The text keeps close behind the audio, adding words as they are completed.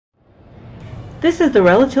This is the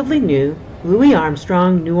relatively new Louis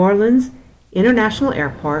Armstrong New Orleans International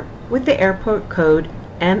Airport with the airport code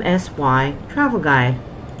MSY travel guide.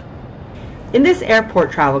 In this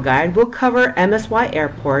airport travel guide, we'll cover MSY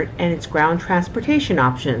Airport and its ground transportation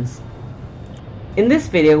options. In this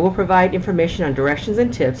video, we'll provide information on directions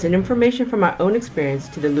and tips and information from our own experience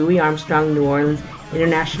to the Louis Armstrong New Orleans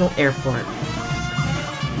International Airport.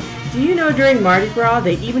 Do you know during Mardi Gras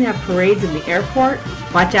they even have parades in the airport?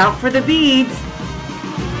 Watch out for the beads!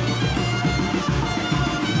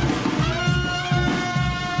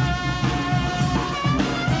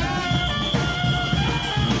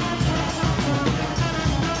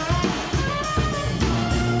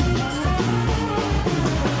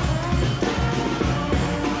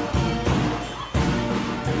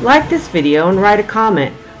 Like this video and write a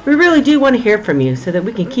comment. We really do want to hear from you so that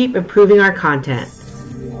we can keep improving our content.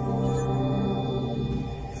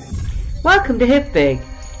 Welcome to Hipfig.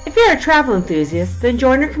 If you're a travel enthusiast, then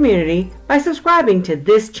join our community by subscribing to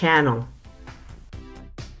this channel.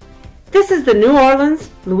 This is the New Orleans,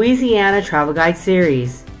 Louisiana Travel Guide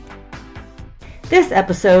series. This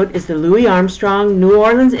episode is the Louis Armstrong New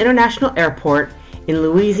Orleans International Airport in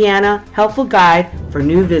Louisiana Helpful Guide for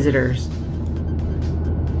New Visitors.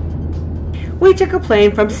 We took a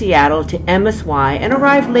plane from Seattle to MSY and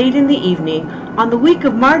arrived late in the evening on the week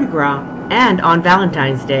of Mardi Gras and on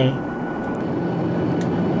Valentine's Day.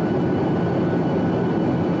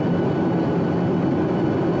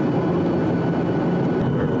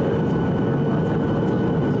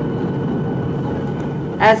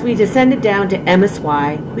 As we descended down to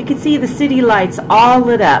MSY, we could see the city lights all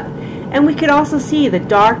lit up, and we could also see the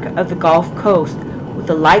dark of the Gulf Coast with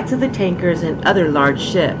the lights of the tankers and other large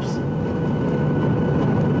ships.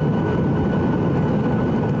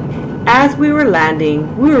 As we were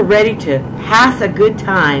landing, we were ready to pass a good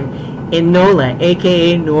time in NOLA,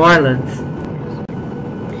 aka New Orleans.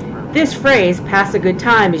 This phrase, pass a good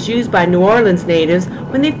time, is used by New Orleans natives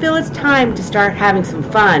when they feel it's time to start having some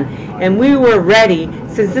fun, and we were ready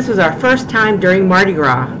since this was our first time during Mardi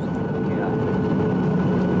Gras.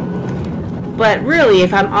 But really,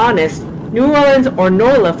 if I'm honest, New Orleans, or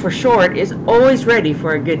NOLA for short, is always ready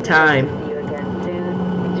for a good time. See you again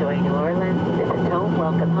soon. Enjoy New Orleans. This is home.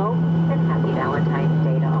 Welcome home. Happy Valentine's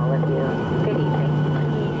Day to all of you. Good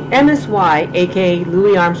evening. MSY, aka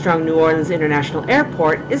Louis Armstrong New Orleans International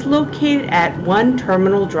Airport, is located at 1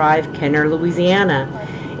 Terminal Drive, Kenner, Louisiana.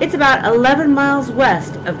 It's about 11 miles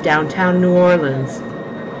west of downtown New Orleans.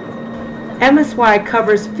 MSY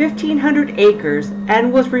covers 1,500 acres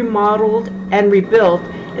and was remodeled and rebuilt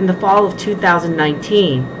in the fall of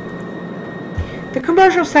 2019. The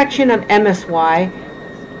commercial section of MSY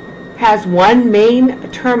has one main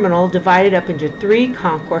terminal divided up into 3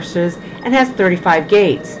 concourses and has 35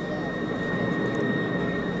 gates.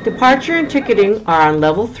 Departure and ticketing are on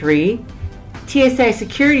level 3, TSA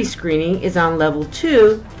security screening is on level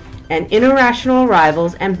 2, and international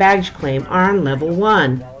arrivals and baggage claim are on level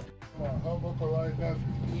 1.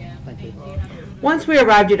 Once we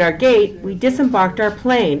arrived at our gate, we disembarked our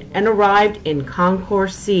plane and arrived in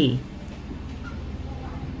Concourse C.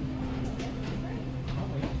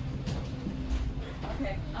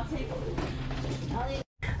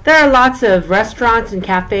 There are lots of restaurants and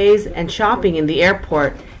cafes and shopping in the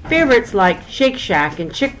airport, favorites like Shake Shack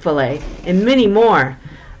and Chick-fil-A, and many more.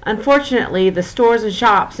 Unfortunately, the stores and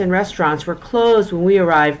shops and restaurants were closed when we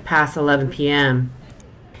arrived past 11 p.m.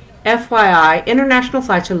 FYI, international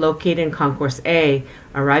flights are located in Concourse A.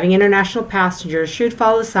 Arriving international passengers should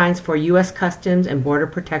follow the signs for U.S. Customs and Border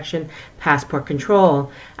Protection passport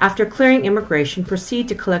control. After clearing immigration, proceed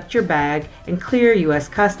to collect your bag and clear U.S.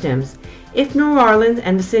 Customs. If New Orleans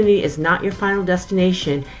and vicinity is not your final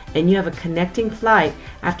destination and you have a connecting flight,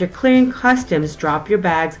 after clearing customs, drop your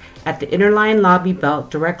bags at the interline lobby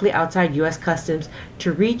belt directly outside U.S. Customs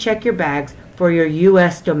to recheck your bags for your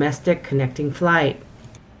U.S. domestic connecting flight.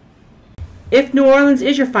 If New Orleans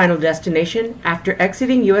is your final destination, after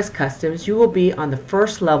exiting U.S. Customs, you will be on the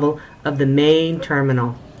first level of the main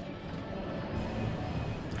terminal.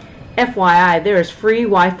 FYI, there is free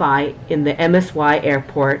Wi-Fi in the MSY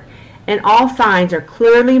Airport, and all signs are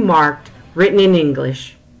clearly marked, written in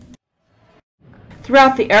English.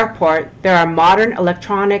 Throughout the airport, there are modern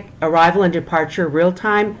electronic arrival and departure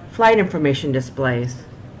real-time flight information displays.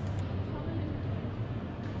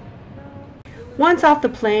 Once off the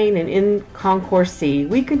plane and in Concourse C,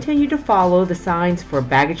 we continue to follow the signs for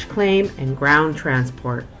baggage claim and ground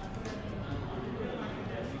transport.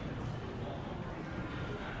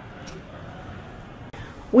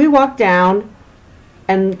 We walked down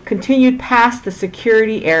and continued past the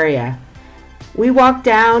security area. We walked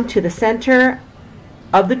down to the center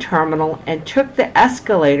of the terminal and took the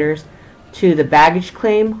escalators to the baggage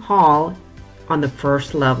claim hall on the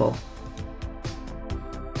first level.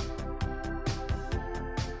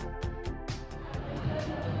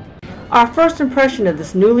 Our first impression of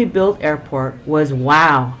this newly built airport was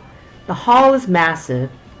wow! The hall is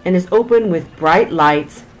massive and is open with bright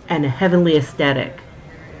lights and a heavenly aesthetic.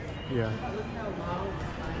 Yeah.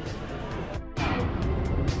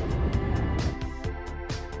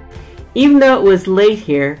 Even though it was late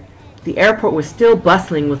here, the airport was still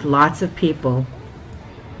bustling with lots of people.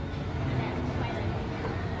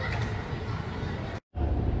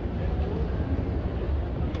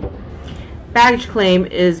 Baggage claim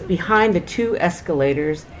is behind the two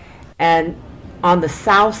escalators and on the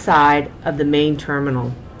south side of the main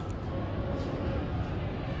terminal.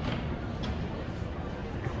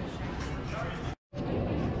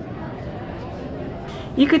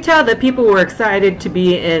 You could tell that people were excited to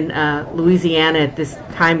be in Louisiana at this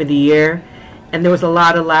time of the year, and there was a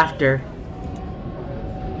lot of laughter.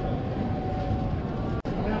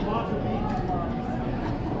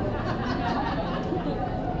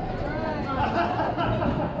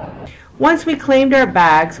 Once we claimed our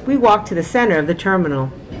bags, we walked to the center of the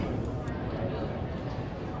terminal.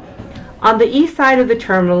 On the east side of the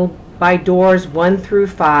terminal, by doors 1 through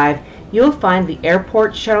 5, you'll find the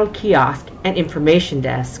airport shuttle kiosk and information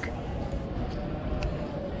desk.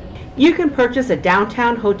 You can purchase a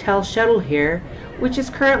downtown hotel shuttle here, which is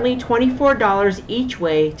currently $24 each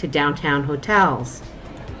way to downtown hotels.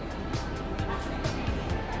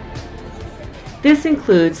 This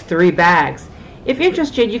includes 3 bags. If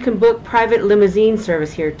interested, you can book private limousine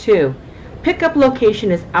service here too. Pickup location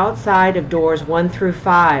is outside of doors 1 through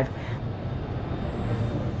 5.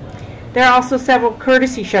 There are also several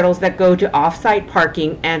courtesy shuttles that go to off-site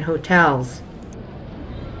parking and hotels.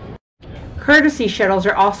 Courtesy shuttles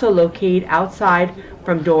are also located outside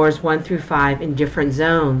from doors 1 through 5 in different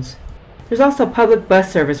zones. There's also public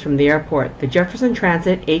bus service from the airport. The Jefferson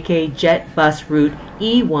Transit, aka Jet Bus Route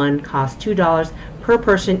E1, costs $2 per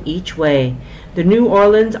person each way. The New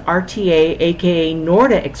Orleans RTA, aka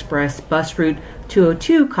Norda Express Bus Route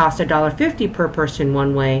 202, costs $1.50 per person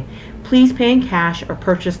one way. Please pay in cash or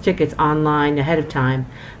purchase tickets online ahead of time.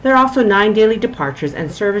 There are also 9 daily departures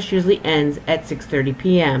and service usually ends at 6:30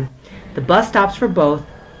 p.m. The bus stops for both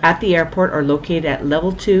at the airport are located at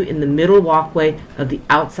level 2 in the middle walkway of the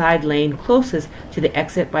outside lane closest to the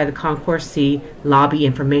exit by the Concourse C lobby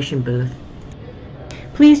information booth.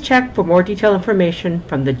 Please check for more detailed information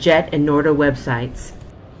from the Jet and Norda websites.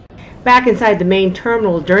 Back inside the main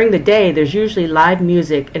terminal during the day, there's usually live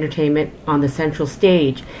music entertainment on the central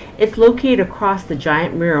stage. It's located across the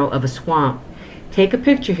giant mural of a swamp. Take a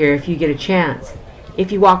picture here if you get a chance.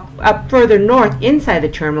 If you walk up further north inside the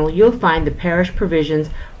terminal, you'll find the parish provisions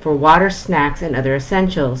for water, snacks, and other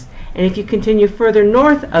essentials. And if you continue further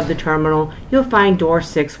north of the terminal, you'll find door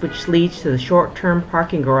 6, which leads to the short-term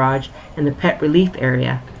parking garage and the pet relief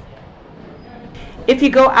area. If you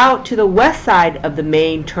go out to the west side of the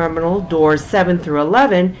main terminal, doors 7 through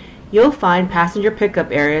 11, you'll find passenger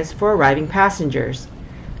pickup areas for arriving passengers.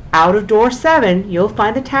 Out of door 7, you'll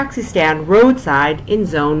find the taxi stand roadside in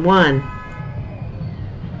Zone 1.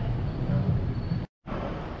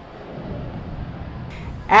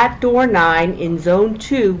 At door 9 in Zone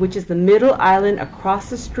 2, which is the middle island across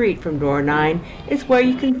the street from door 9, is where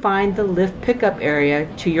you can find the LYFT pickup area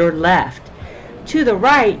to your left. To the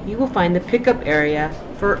right, you will find the pickup area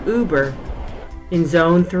for Uber in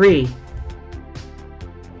Zone 3.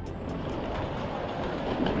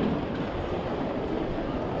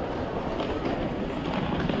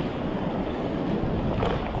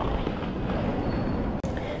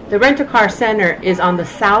 The rental-car center is on the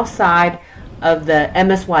south side of the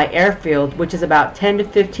MSY Airfield, which is about 10 to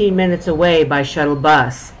 15 minutes away by shuttle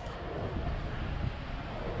bus.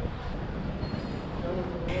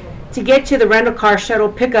 To get to the rental car shuttle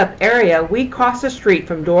pickup area, we crossed the street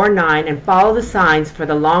from door 9 and followed the signs for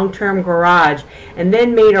the long-term garage, and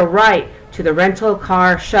then made a right to the rental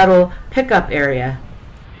car shuttle pickup area.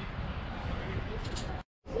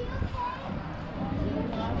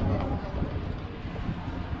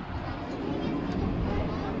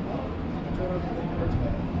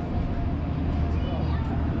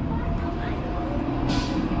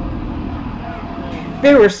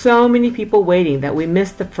 There were so many people waiting that we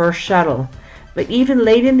missed the first shuttle, but even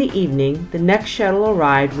late in the evening, the next shuttle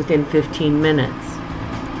arrived within 15 minutes.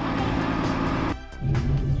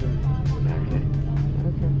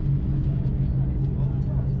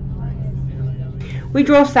 We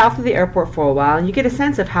drove south of the airport for a while, and you get a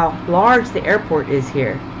sense of how large the airport is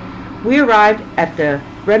here. We arrived at the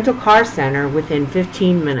rental car center within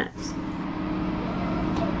 15 minutes.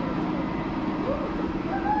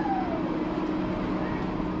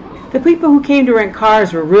 The people who came to rent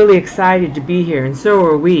cars were really excited to be here, and so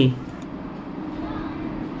were we.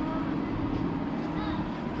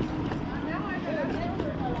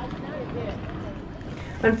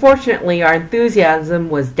 Unfortunately, our enthusiasm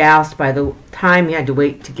was doused by the time we had to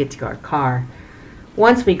wait to get to our car.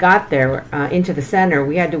 Once we got there into the center,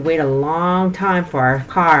 we had to wait a long time for our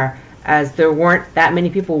car, as there weren't that many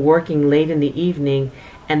people working late in the evening,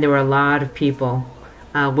 and there were a lot of people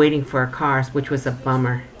waiting for our cars, which was a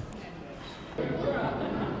bummer.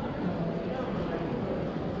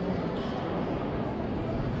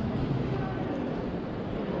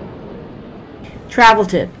 Travel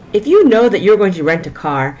tip. If you know that you're going to rent a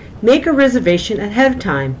car, make a reservation ahead of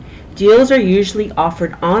time. Deals are usually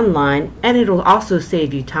offered online, and it will also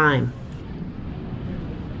save you time.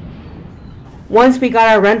 Once we got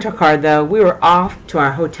our rental car, though, we were off to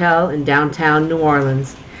our hotel in downtown New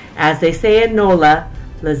Orleans. As they say in NOLA,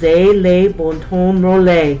 laissez les bon temps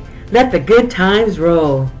rouler. Let the good times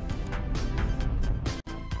roll.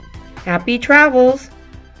 Happy travels!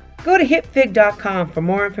 Go to hipfig.com for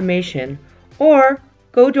more information, or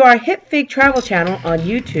go to our Hipfig travel channel on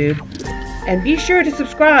YouTube, and be sure to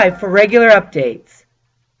subscribe for regular updates.